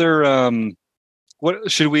some other?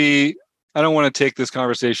 What should we? I don't want to take this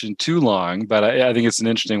conversation too long, but I think it's an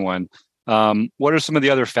interesting one. What are some of the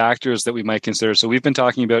other factors that we might consider? So, we've been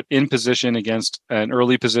talking about in position against an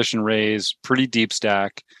early position raise, pretty deep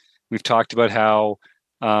stack. We've talked about how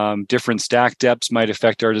different stack depths might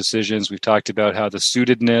affect our decisions. We've talked about how the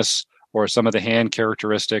suitedness or some of the hand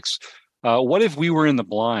characteristics. What if we were in the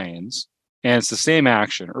blinds and it's the same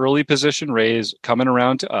action, early position raise coming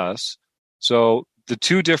around to us? So the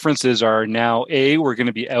two differences are now A, we're going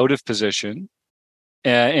to be out of position,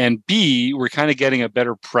 and B, we're kind of getting a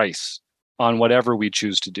better price on whatever we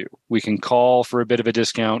choose to do. We can call for a bit of a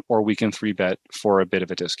discount, or we can 3-bet for a bit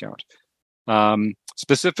of a discount.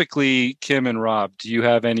 Specifically, Kim and Rob, do you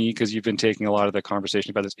have any, because you've been taking a lot of the conversation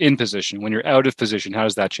about this in position, when you're out of position, how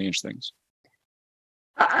does that change things?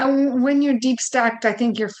 When you're deep stacked, I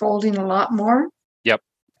think you're folding a lot more. Yep.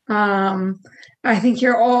 I think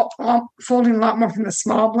you're all folding a lot more from the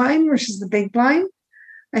small blind versus the big blind.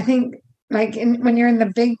 I think when you're in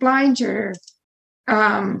the big blind, you're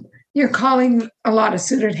calling a lot of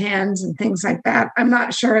suited hands and things like that. I'm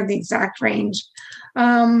not sure of the exact range.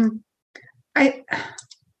 I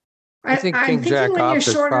think King Jack off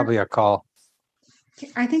is probably a call.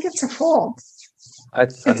 I think it's a fold. I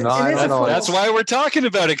don't know. That's why we're talking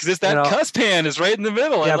about it, because it's that cusp hand is right in the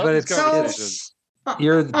middle. Yeah, but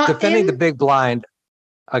you're defending the big blind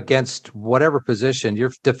against whatever position.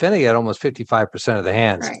 You're defending at almost 55% of the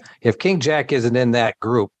hands. Right. If King Jack isn't in that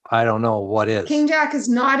group, I don't know what is. King Jack is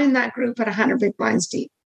not in that group at 100 big blinds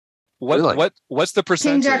deep. What's the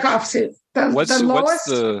percentage? King Jack offsuit. The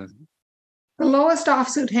lowest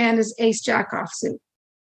offsuit hand is Ace Jack offsuit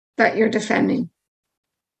that you're defending.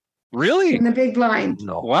 Really? In the big blind.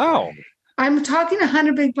 No. Wow. I'm talking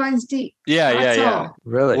 100 big blinds deep. Yeah.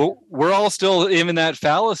 Really? We're all still in that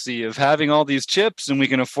fallacy of having all these chips and we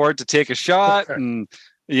can afford to take a shot and,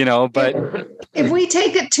 but. If we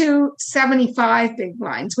take it to 75 big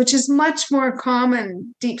blinds, which is much more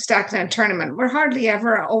common deep stack than a tournament, we're hardly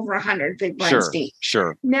ever over 100 big blinds deep.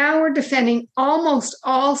 Sure. Now we're defending almost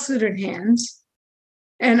all suited hands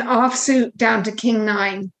and offsuit down to King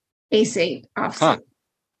 9, Ace 8 offsuit. Huh.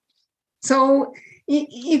 So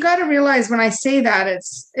you got to realize when I say that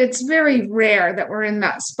it's very rare that we're in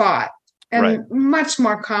that spot, and much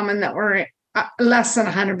more common that we're less than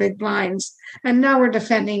 100 big blinds. And now we're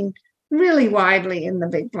defending really widely in the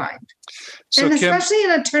big blind. So and especially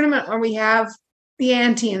in a tournament where we have the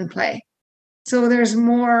ante in play. So there's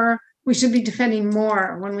more, we should be defending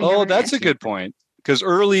more when we have that's a good point. Because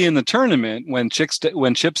early in the tournament, when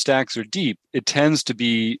chip stacks are deep, it tends to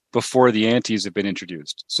be before the antes have been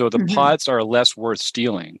introduced. So the pots are less worth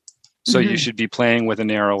stealing. So you should be playing with a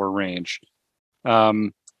narrower range.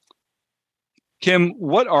 Kim,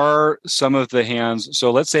 what are some of the hands?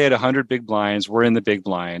 So let's say at 100 big blinds, we're in the big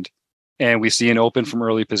blind, and we see an open from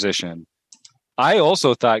early position. I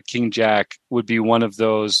also thought King Jack would be one of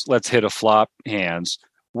those let's hit a flop hands.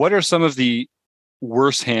 What are some of the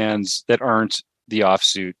worse hands that aren't the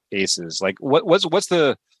offsuit aces? Like what's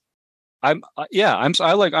the I'm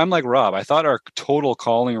like Rob. I thought our total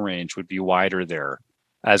calling range would be wider there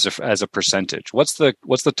as a percentage. What's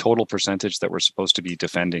the total percentage that we're supposed to be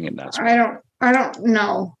defending in that spot? I don't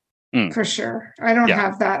know for sure. I don't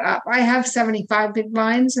have that up. I have 75 big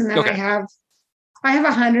blinds, and then I have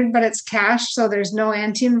 100, but it's cash, so there's no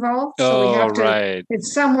ante involved. So we have to.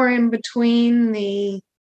 It's somewhere in between the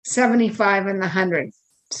 75 and the 100.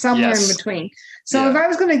 Somewhere in between. So if I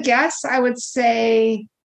was going to guess, I would say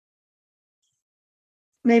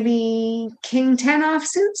maybe King 10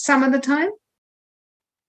 offsuit some of the time.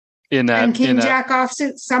 And King Jack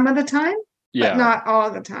offsuit some of the time, but not all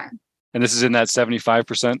the time. And this is in that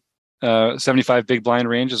 75%, 75 big blind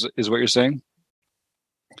range is what you're saying?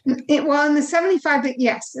 Well, in the 75,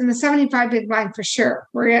 in the 75 big blind for sure.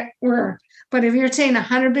 But if you're saying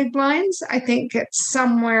 100 big blinds, I think it's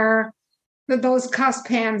somewhere that those cusp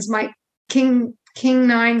hands might King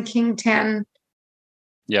 9, King 10,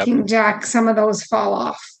 King Jack, some of those fall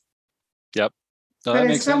off. Yep. No,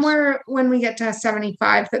 but it's somewhere when we get to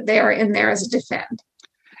 75 that they are in there as a defend.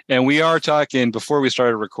 And we are talking, before we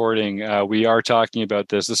started recording, we are talking about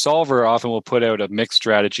this. The solver often will put out a mixed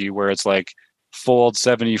strategy where it's like fold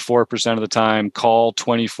 74% of the time, call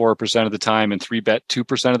 24% of the time, and 3-bet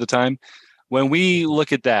 2% of the time. When we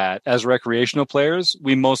look at that as recreational players,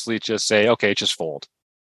 we mostly just say, okay, just fold.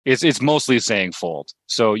 It's mostly saying fold.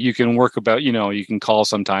 So you can work about, you can call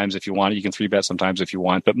sometimes if you want, you can 3-bet sometimes if you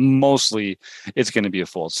want, but mostly it's going to be a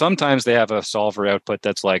fold. Sometimes they have a solver output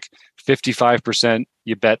that's like 55%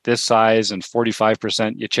 you bet this size and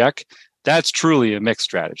 45% you check. That's truly a mixed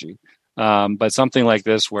strategy. But something like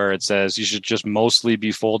this where it says you should just mostly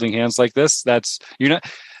be folding hands like this, that's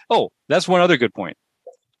one other good point.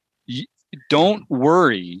 Don't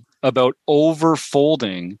worry about over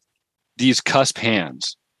folding these cusp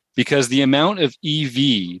hands, because the amount of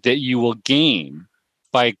EV that you will gain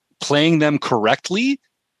by playing them correctly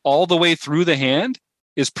all the way through the hand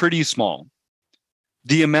is pretty small.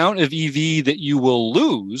 The amount of EV that you will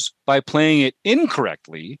lose by playing it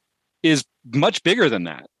incorrectly is much bigger than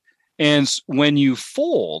that. And when you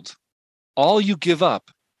fold, all you give up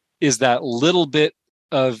is that little bit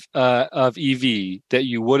of EV that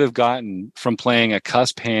you would have gotten from playing a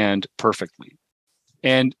cusp hand perfectly.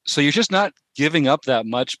 And so you're just not giving up that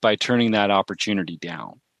much by turning that opportunity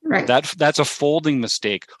down. Right. That's a folding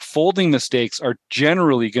mistake. Folding mistakes are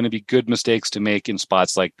generally going to be good mistakes to make in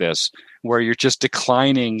spots like this, where you're just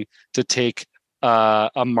declining to take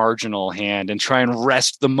a marginal hand and try and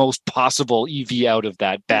wrest the most possible EV out of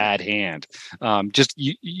that bad hand.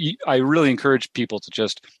 I really encourage people to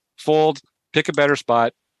just fold, pick a better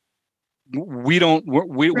spot. We don't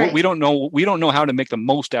know how to make the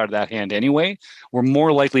most out of that hand anyway. We're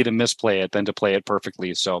more likely to misplay it than to play it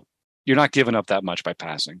perfectly. So you're not giving up that much by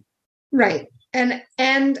passing. Right. And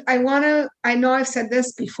I know I've said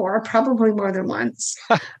this before, probably more than once,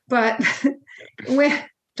 but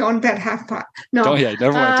don't bet half pot. No,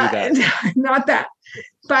 never want to do that. Not that.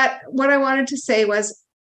 But what I wanted to say was,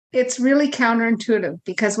 it's really counterintuitive,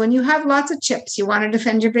 because when you have lots of chips, you want to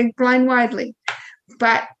defend your big blind widely,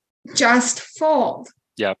 but just fold.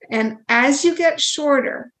 Yep. And as you get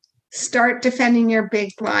shorter, start defending your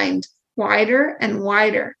big blind wider and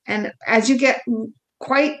wider. And as you get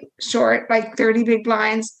quite short, like 30 big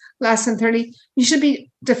blinds, less than 30, you should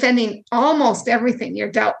be defending almost everything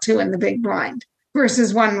you're dealt to in the big blind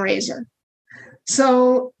versus one raiser.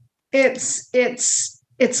 So it's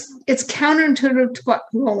counterintuitive to what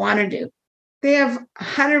people want to do. They have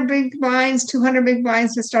 100 big blinds, 200 big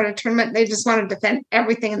blinds to start a tournament. They just want to defend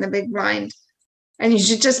everything in the big blind. And you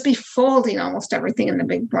should just be folding almost everything in the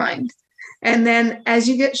big blind. And then as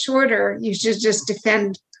you get shorter, you should just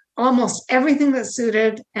defend almost everything that's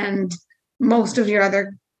suited and most of your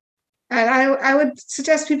other. And I would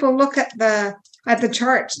suggest people look at the at the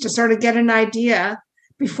charts to sort of get an idea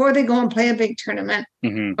before they go and play a big tournament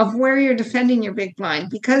of where you're defending your big blind,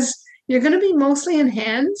 because you're going to be mostly in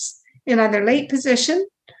hands in either late position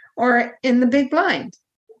or in the big blind.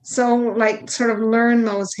 So like sort of learn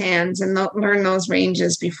those hands and learn those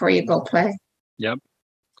ranges before you go play. Yep.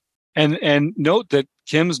 And note that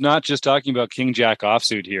Kim's not just talking about King Jack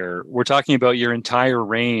offsuit here. We're talking about your entire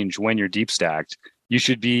range when you're deep stacked. You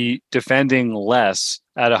should be defending less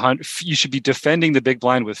at 100. You should be defending the big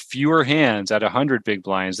blind with fewer hands at 100 big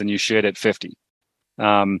blinds than you should at 50.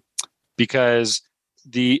 Because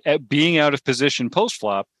being out of position post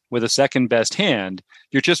flop with a second best hand,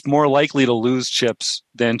 you're just more likely to lose chips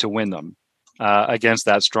than to win them against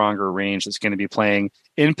that stronger range that's going to be playing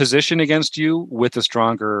in position against you with a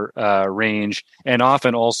stronger range, and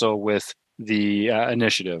often also with the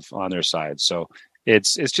initiative on their side. So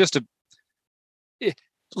it's just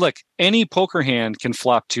look, any poker hand can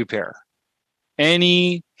flop 2 pair.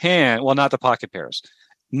 Any hand, well, not the pocket pairs.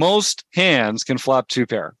 Most hands can flop 2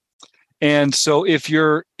 pair. And so if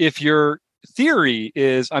your theory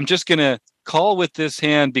is, I'm just going to call with this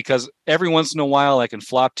hand because every once in a while I can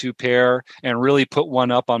flop 2 pair and really put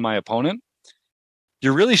one up on my opponent,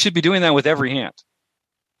 you really should be doing that with every hand.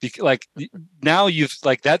 Like now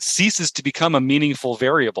that ceases to become a meaningful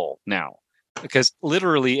variable now, because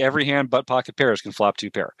literally every hand but pocket pairs can flop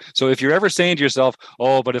 2 pair. So if you're ever saying to yourself,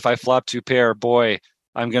 oh, but if I flop 2 pair, boy,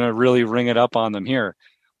 I'm going to really ring it up on them here.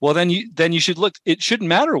 Well, then you should look, it shouldn't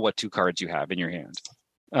matter what 2 cards you have in your hand.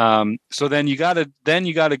 So then you got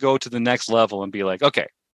to go to the next level and be like, okay,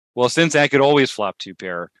 well, since I could always flop 2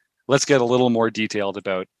 pair, let's get a little more detailed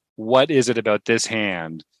about what is it about this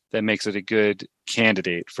hand that makes it a good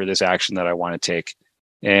candidate for this action that I want to take.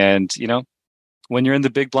 And, when you're in the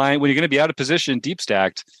big blind, when you're going to be out of position, deep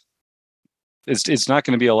stacked, it's not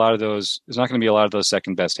going to be a lot of those. It's not going to be a lot of those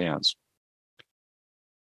second best hands.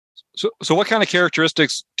 So what kind of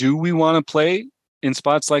characteristics do we want to play in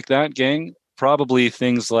spots like that, gang? Probably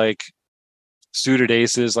things like suited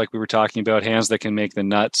aces, like we were talking about, hands that can make the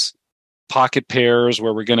nuts, pocket pairs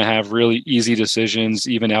where we're going to have really easy decisions,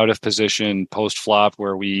 even out of position post flop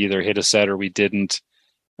where we either hit a set or we didn't.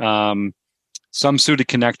 Some suited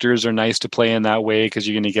connectors are nice to play in that way because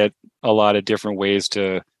you're going to get a lot of different ways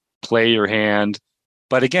to play your hand.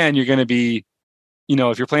 But again, you're going to be,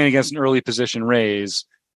 if you're playing against an early position raise,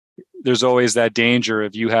 there's always that danger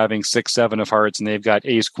of you having 6, 7 of hearts and they've got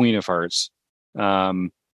ace, queen of hearts.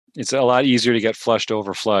 It's a lot easier to get flushed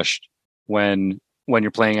over flushed when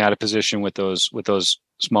you're playing out of position with those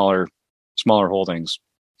smaller holdings.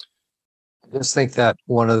 I just think that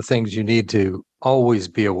one of the things you need to always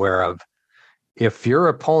be aware of, if your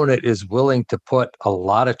opponent is willing to put a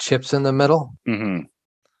lot of chips in the middle,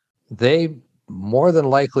 they more than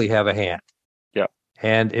likely have a hand. Yeah.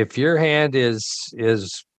 And if your hand is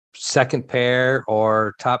second pair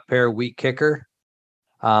or top pair weak kicker,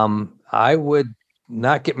 I would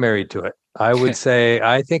not get married to it. I would say,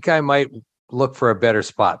 I think I might look for a better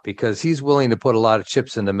spot because he's willing to put a lot of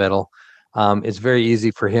chips in the middle. It's very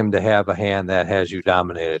easy for him to have a hand that has you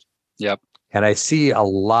dominated. Yep. And I see a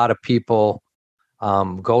lot of people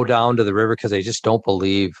go down to the river because they just don't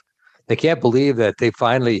believe. They can't believe that they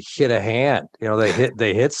finally hit a hand.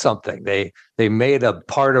 They hit something. They made a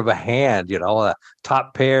part of a hand, a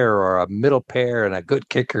top pair or a middle pair and a good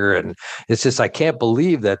kicker. And it's just, I can't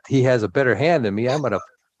believe that he has a better hand than me. I'm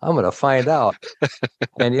gonna find out.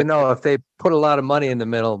 And if they put a lot of money in the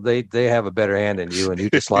middle, they have a better hand than you, and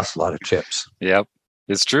you just lost a lot of chips. Yep,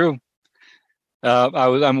 it's true.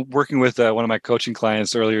 I'm working with one of my coaching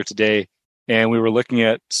clients earlier today, and we were looking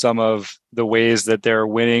at some of the ways that their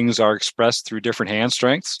winnings are expressed through different hand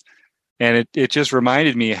strengths. And it just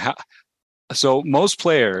reminded me so most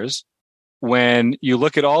players, when you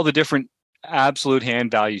look at all the different absolute hand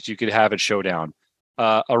values you could have at showdown,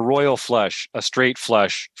 a royal flush, a straight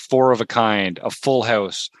flush, 4 of a kind, a full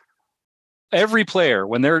house, every player,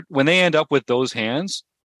 when they end up with those hands,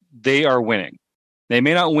 they are winning. They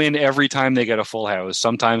may not win every time they get a full house.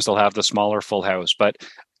 Sometimes they'll have the smaller full house, but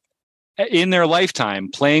in their lifetime,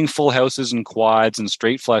 playing full houses and quads and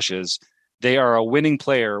straight flushes, they are a winning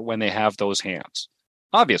player when they have those hands.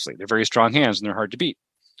 Obviously, they're very strong hands and they're hard to beat.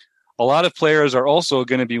 A lot of players are also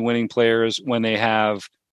going to be winning players when they have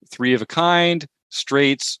 3 of a kind,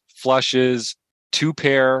 straights, flushes, 2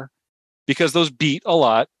 pair, because those beat a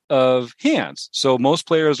lot of hands. So most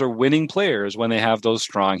players are winning players when they have those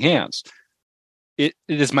strong hands.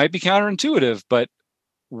 This might be counterintuitive, but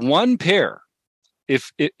 1 pair,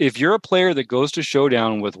 if you're a player that goes to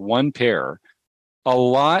showdown with 1 pair, a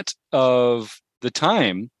lot of the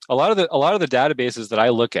time, a lot of the databases that I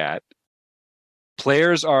look at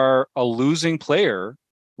players are a losing player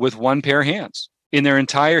with one pair hands. In their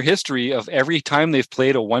entire history of every time they've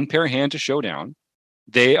played a one pair hand to showdown,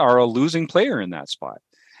 they are a losing player in that spot.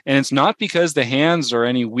 And it's not because the hands are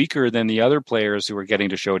any weaker than the other players who are getting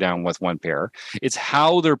to showdown with one pair. It's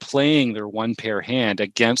how they're playing their one pair hand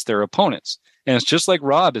against their opponents. And it's just like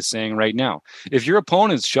Rob is saying right now. If your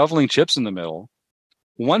opponent's shoveling chips in the middle,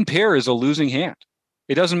 one pair is a losing hand.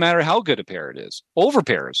 It doesn't matter how good a pair it is. Over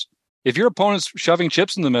pairs. If your opponent's shoving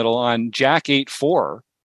chips in the middle on Jack 8-4,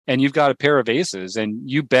 and you've got a pair of aces, and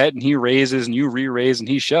you bet and he raises and you re-raise and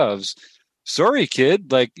he shoves, sorry,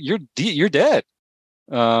 kid, like you're dead.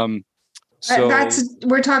 So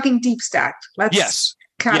we're talking deep stacked. Let's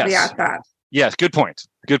caveat that. Yes, good point.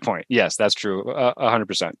 Good point. Yes, that's true.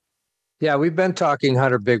 100%. Yeah, we've been talking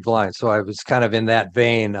 100 big blinds, so I was kind of in that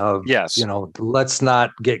vein of, let's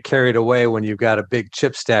not get carried away when you've got a big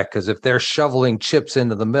chip stack, because if they're shoveling chips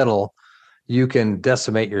into the middle, you can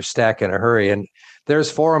decimate your stack in a hurry. And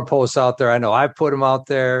there's forum posts out there. I know I put them out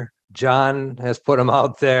there. John has put them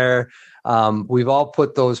out there. We've all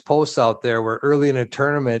put those posts out there where early in a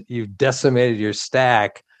tournament, you've decimated your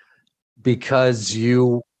stack because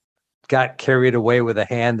you got carried away with a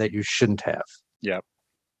hand that you shouldn't have.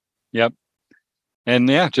 Yep. And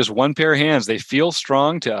just one pair of hands. They feel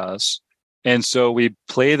strong to us. And so we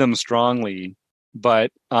play them strongly,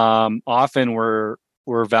 but often we're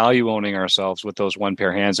value owning ourselves with those one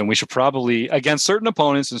pair hands. And we should probably, against certain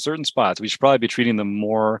opponents in certain spots, we should probably be treating them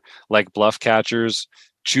more like bluff catchers,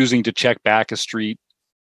 choosing to check back a street,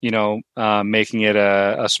 making it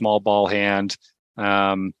a small ball hand.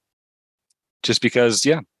 Just because,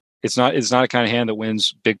 it's not a kind of hand that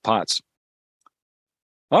wins big pots.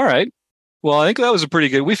 All right. Well, I think that was a pretty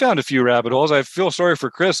good. We found a few rabbit holes. I feel sorry for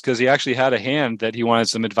Chris because he actually had a hand that he wanted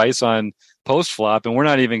some advice on post flop, and we're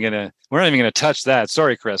not even gonna touch that.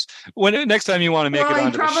 Sorry, Chris. When next time you want to make it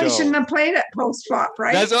onto the show, he probably shouldn't have played at post flop,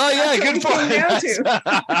 right? Good point.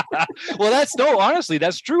 Well, honestly,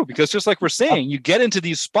 that's true, because just like we're saying, you get into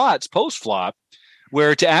these spots post flop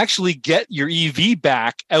where to actually get your EV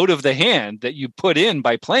back out of the hand that you put in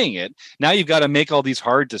by playing it, now you've got to make all these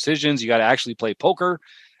hard decisions. You got to actually play poker,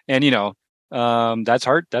 and that's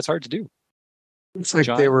hard to do. It's like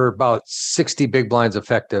John? They were about 60 big blinds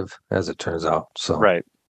effective, as it turns out. So right.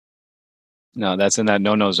 No, that's in that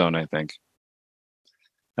no zone, I think.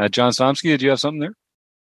 John Somsky, did you have something there?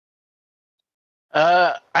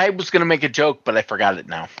 I was going to make a joke, but I forgot it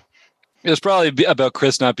now. It was probably about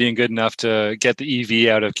Chris not being good enough to get the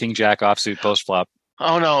EV out of King Jack offsuit post flop.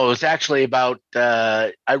 Oh, no, it was actually about,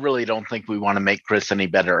 I really don't think we want to make Chris any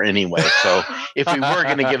better anyway. So if we were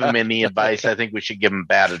going to give him any advice, I think we should give him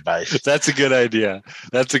bad advice. That's a good idea.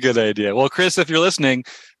 Well, Chris, if you're listening,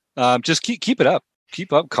 just keep it up.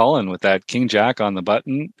 Keep up calling with that King Jack on the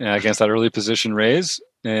button against that early position raise.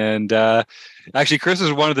 And actually, Chris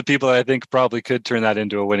is one of the people that I think probably could turn that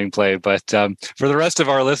into a winning play. But for the rest of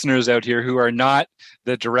our listeners out here who are not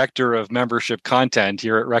the director of membership content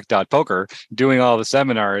here at Rec.Poker, doing all the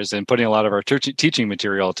seminars and putting a lot of our teaching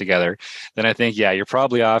material together, then I think, you're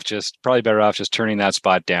probably better off just turning that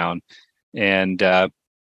spot down. And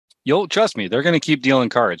you'll trust me, they're going to keep dealing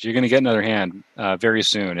cards. You're going to get another hand very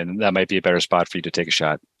soon, and that might be a better spot for you to take a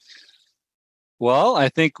shot. Well, I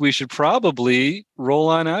think we should probably roll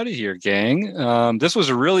on out of here, gang. This was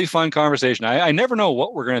a really fun conversation. I never know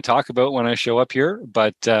what we're going to talk about when I show up here,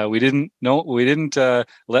 but we didn't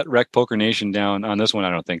let Rec Poker Nation down on this one, I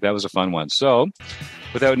don't think. That was a fun one. So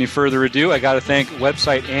without any further ado, I got to thank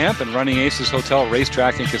Website AMP and Running Aces Hotel,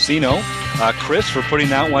 Racetrack, and Casino. Chris for putting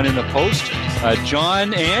that one in the post.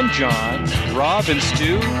 John, Rob and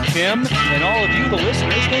Stu, Kim, and all of you, the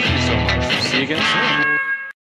listeners, thank you so much. See you again soon.